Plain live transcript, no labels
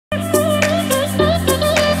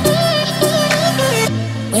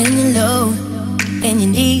your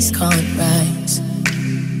knees can't rise.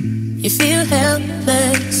 You feel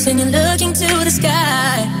helpless and you're looking to the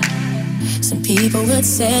sky. Some people would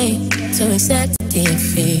say to accept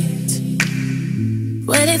defeat.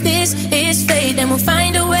 Well, if this is fate, then we'll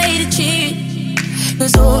find a way to cheat.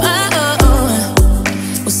 'Cause we'll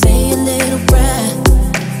say a little prayer.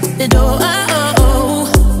 The door,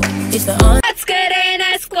 if the on. What's good,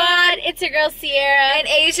 ANS Squad? It's your girl Sierra and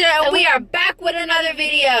Asia, and we are back with another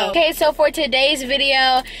video. Okay, so for today's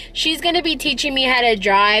video, she's gonna be teaching me how to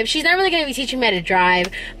drive. She's not really gonna be teaching me how to drive,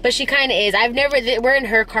 but she kind of is. We're in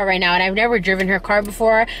her car right now, and I've never driven her car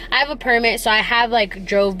before. I have a permit, so I have like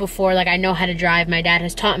drove before. Like I know how to drive. My dad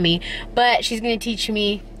has taught me, but she's gonna teach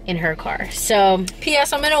me in her car. So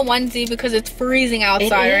P.S. I'm in a onesie because it's freezing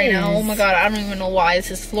outside right now. Oh my god, I don't even know why. This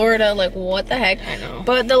is Florida, like what the heck. I know,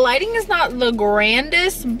 but the lighting is not the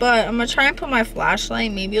grandest, but I'm gonna try and put my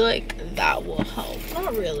flashlight. Maybe like that will help.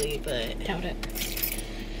 Not really, but doubt it.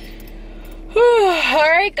 All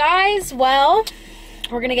right guys, well,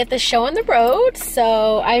 we're gonna get this show on the road.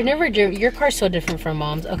 So I've never driven. Your car's so different from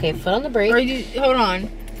mom's. Okay, foot on the brake. Hold on.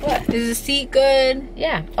 What? Is the seat good?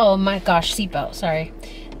 Yeah. Oh my gosh, seatbelt. Sorry.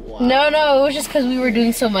 Wow. No, it was just because we were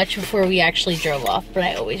doing so much before we actually drove off, but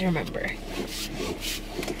I always remember.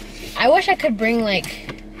 I wish I could bring,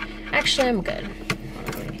 like... Actually, I'm good.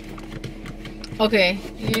 Okay,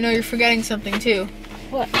 you know you're forgetting something, too.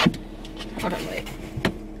 What? Hold on, wait.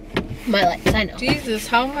 My lights, I know. Jesus,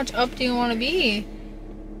 how much up do you want to be?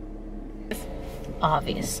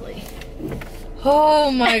 Obviously.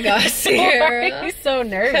 Oh my god, Sierra. Why are you so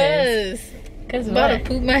nervous? Because I'm about to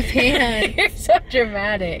poop my pants. You're so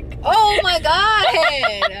dramatic. Oh my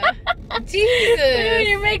god! Jesus! Dude,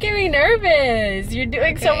 you're making me nervous. You're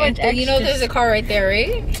doing so much extra. You know there's a car right there,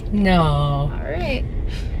 right? No. Alright.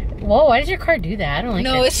 Whoa, why did your car do that? I don't like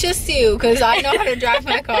that. No, it's just you, because I know how to drive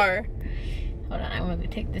my car. Hold on, I want to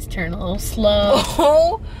take this turn a little slow.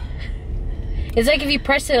 Oh! It's like if you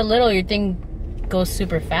press it a little, your thing goes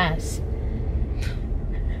super fast.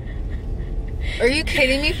 Are you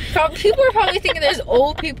kidding me? People are probably thinking there's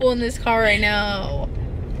old people in this car right now.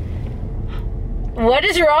 What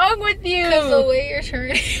is wrong with you? Because the way you're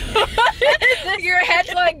turning. Your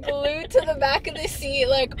head's like glued to the back of the seat.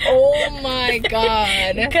 Like, oh my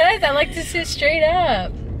god. Because I like to sit straight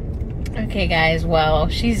up. Okay, guys. Well,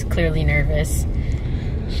 she's clearly nervous.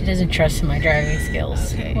 She doesn't trust my driving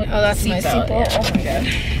skills. Okay. Oh, that's my seatbelt. Yeah. Oh my god.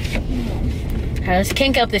 Alright, let's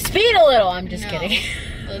kink up the speed a little. I'm just kidding.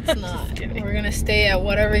 Let's not. We're gonna stay at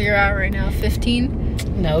whatever you're at right now.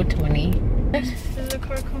 15? No, 20. There's a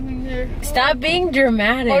car coming there. Stop being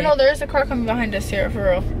dramatic. Oh no, there's a car coming behind us here, for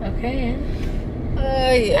real. Okay.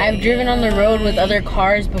 Yeah, I've driven on the road with other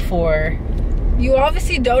cars before. You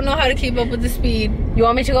obviously don't know how to keep up with the speed. You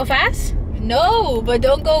want me to go fast? No, but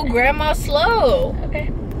don't go grandma slow. Okay.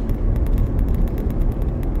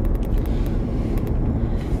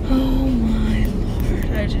 Oh my lord,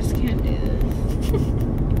 I just can't do this.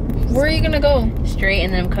 Where are you gonna go? Straight,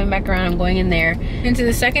 and then I'm coming back around. I'm going in there. Into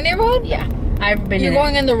the second neighborhood? Yeah. I've been You're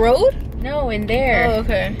going in the road? No, in there. Oh,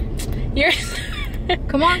 okay. You're...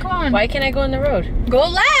 Come on, come on. Why can't I go in the road? Go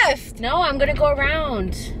left! No, I'm gonna go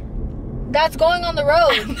around. That's going on the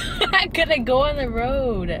road. I'm not gonna go on the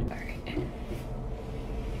road.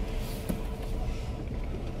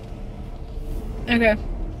 Alright. Okay.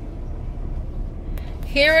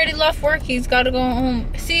 He already left work. He's got to go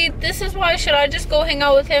home. See, this is why should I just go hang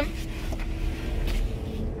out with him?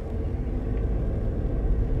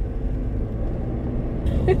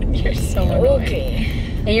 You're so annoying. Okay.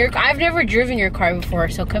 And I've never driven your car before,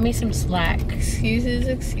 so cut me some slack. Excuses,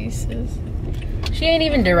 excuses. She ain't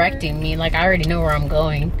even directing me. Like, I already know where I'm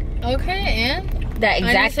going. Okay, and? That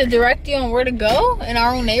exact. I need to direct you on where to go in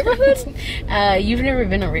our own neighborhood? You've never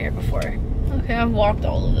been over here before. Okay, I've walked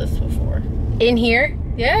all of this before. In here?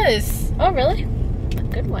 Yes. Oh, really? A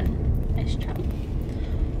good one. Nice job.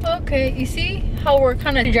 Okay, you see how we're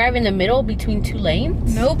kind of drive in the middle between two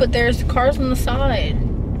lanes? No, but there's cars on the side.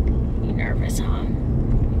 You nervous, huh?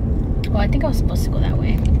 Well, I think I was supposed to go that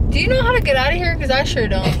way. Do you know how to get out of here? Because I sure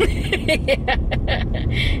don't.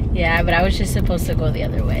 Yeah, but I was just supposed to go the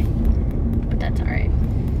other way. But that's alright.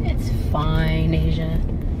 It's fine, Asia.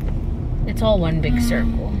 It's all one big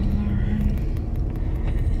circle.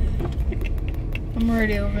 I'm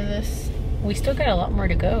already over this. We still got a lot more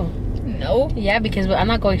to go. No. Yeah, because I'm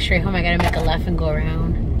not going straight home. I gotta make a left and go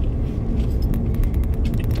around.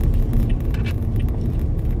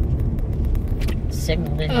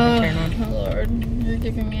 Signal didn't even turn on. Oh Lord, you're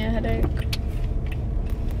giving me a headache.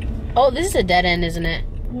 Oh, this is a dead end, isn't it?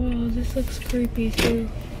 Whoa, this looks creepy too.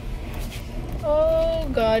 Oh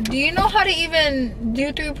God. Do you know how to even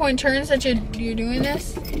do 3-point turns that you're doing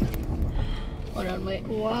this? Hold on, wait.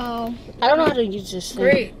 Wow. I don't know how to use this thing.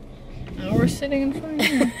 Great. Now we're sitting in front of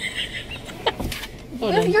you.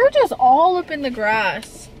 On. You're just all up in the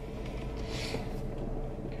grass.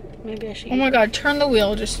 Maybe I should. Oh my God, turn the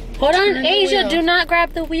wheel. Just hold on, Asia. Do not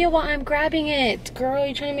grab the wheel while I'm grabbing it, girl.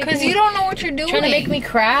 You're trying to make. Because you don't know what you're doing. Trying to make me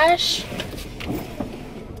crash.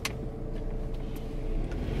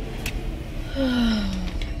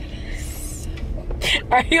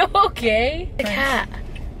 Are you okay? The cat.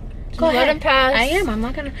 Go ahead. Let him pass. I am. I'm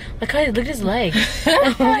not gonna. Look at his leg.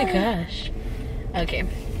 Oh my gosh. Okay,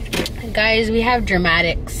 guys, we have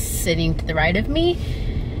dramatics sitting to the right of me.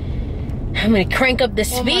 I'm gonna crank up the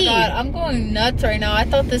speed. Oh my God, I'm going nuts right now. I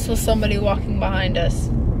thought this was somebody walking behind us.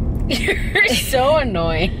 You're so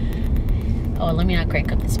annoying. Oh, let me not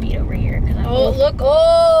crank up the speed over here. Look.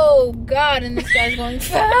 Oh God, and this guy's going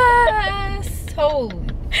fast. Holy.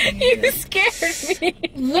 You scared me.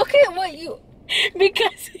 Look at what you.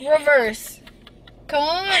 Because reverse. Come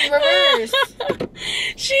on, reverse.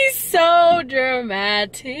 She's so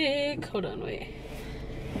dramatic. Hold on, wait.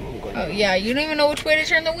 Oh yeah, you don't even know which way to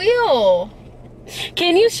turn the wheel.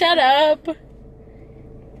 Can you shut up?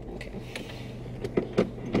 Okay.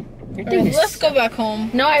 Right, let's go back home.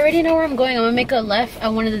 No, I already know where I'm going. I'm gonna make a left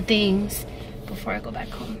on one of the things before I go back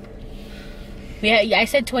home. Yeah, I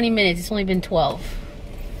said 20 minutes. It's only been 12.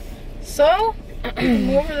 So, I'm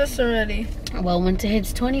over this already. Well, once it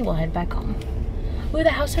hits 20, we'll head back home. Ooh, the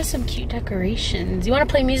house has some cute decorations. You want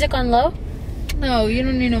to play music on low? No, you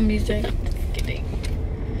don't need no music. No, just kidding.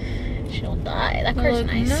 She'll die. That car's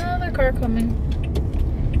nice. Another car coming.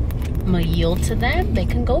 I'm gonna yield to them. They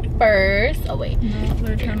can go first. Oh, wait. No,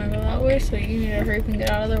 they're trying to go that way, so you need to hurry up and get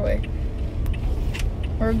out of their way.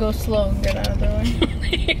 Or go slow and get out of their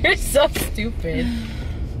way. You're so stupid.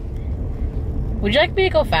 Would you like me to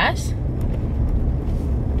go fast?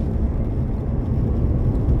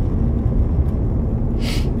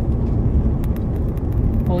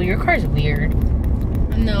 Well, your car's weird.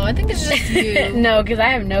 No, I think it's just you. No, because I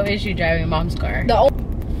have no issue driving Mom's car.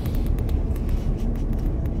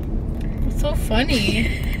 It's so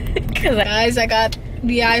funny. Guys, I got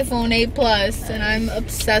the iPhone 8 Plus, and I'm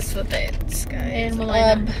obsessed with it. Guys,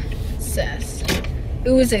 obsessed.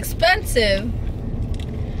 It was expensive,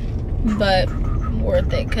 but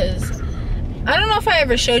worth it, because I don't know if I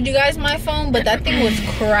ever showed you guys my phone, but that thing was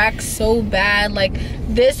cracked so bad. Like,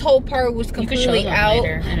 this whole part was completely out.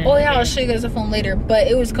 Oh yeah, I'll show you guys the phone later, but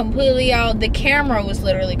it was completely out. The camera was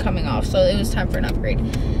literally coming off, so it was time for an upgrade.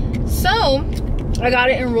 So I got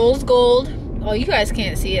it in rose gold. Oh, you guys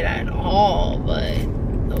can't see it at all, but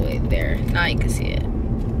oh wait, there, now you can see it.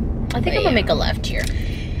 I think I'm gonna make a left here.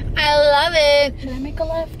 I love it. Should I make a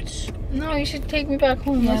left? No, you should take me back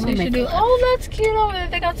home. Yeah, That's what you should do. Oh, that's cute over there.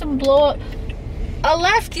 They got some blow up. A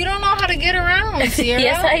left. You don't know how to get around, Sierra.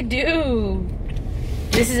 Yes, I do.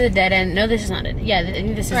 This is a dead end. No, this is not it. Yeah, I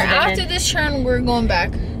think this is a dead end. After this turn, we're going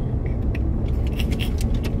back.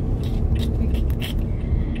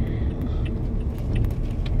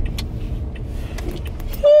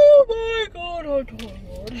 Oh my God! Oh my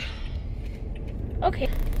God! Okay.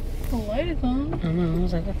 The light is on. I don't know. I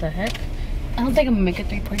was like, what the heck? I don't think I'm gonna make a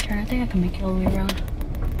 3-point turn. I think I can make it all the way around.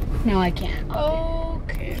 No, I can't.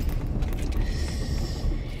 Okay.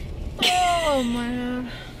 Oh my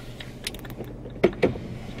God.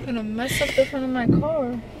 I'm gonna mess up the front of my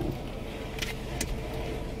car.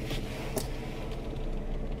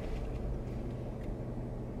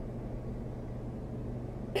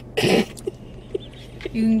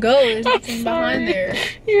 You can go. There's nothing behind there.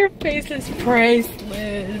 Your face is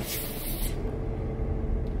priceless.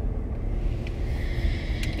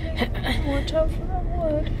 Watch out for that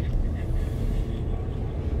wood.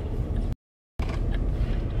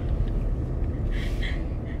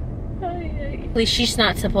 At least she's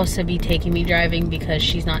not supposed to be taking me driving because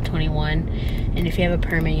she's not 21. And if you have a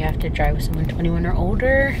permit, you have to drive with someone 21 or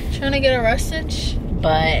older. Trying to get arrested?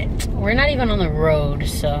 But we're not even on the road,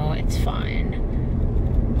 so it's fine.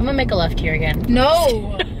 I'm gonna make a left here again.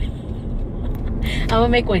 No! I'm gonna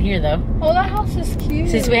make one here though. Oh, that house is cute.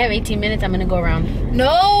 Since we have 18 minutes, I'm gonna go around.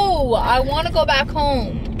 No! I want to go back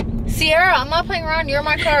home. Sierra, I'm not playing around. You're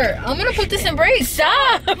my car. I'm gonna put this in brakes.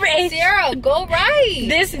 Stop! Sierra, go right.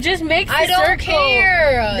 This just makes the I don't circle.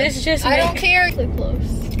 care. This just I don't care. Click close.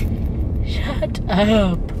 Shut up. I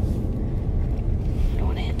don't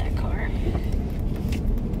want to hit that car.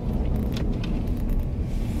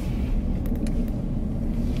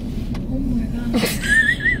 Oh my God.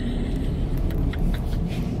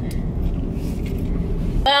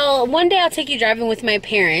 Well, Well, one day I'll take you driving with my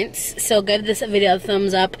parents. So give this video a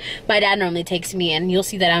thumbs up. My dad normally takes me, and you'll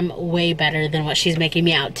see that I'm way better than what she's making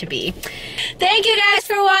me out to be. Thank you guys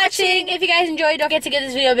for watching. If you guys enjoyed, don't forget to give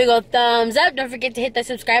this video a big old thumbs up. Don't forget to hit that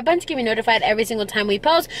subscribe button to get me notified every single time we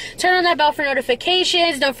post. Turn on that bell for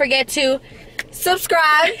notifications. Don't forget to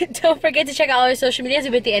subscribe. Don't forget to check out all our social medias.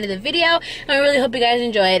 We'll be at the end of the video, and I really hope you guys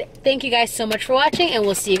enjoyed. Thank you guys so much for watching, and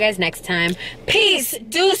we'll see you guys next time. Peace,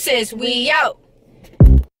 deuces, we out.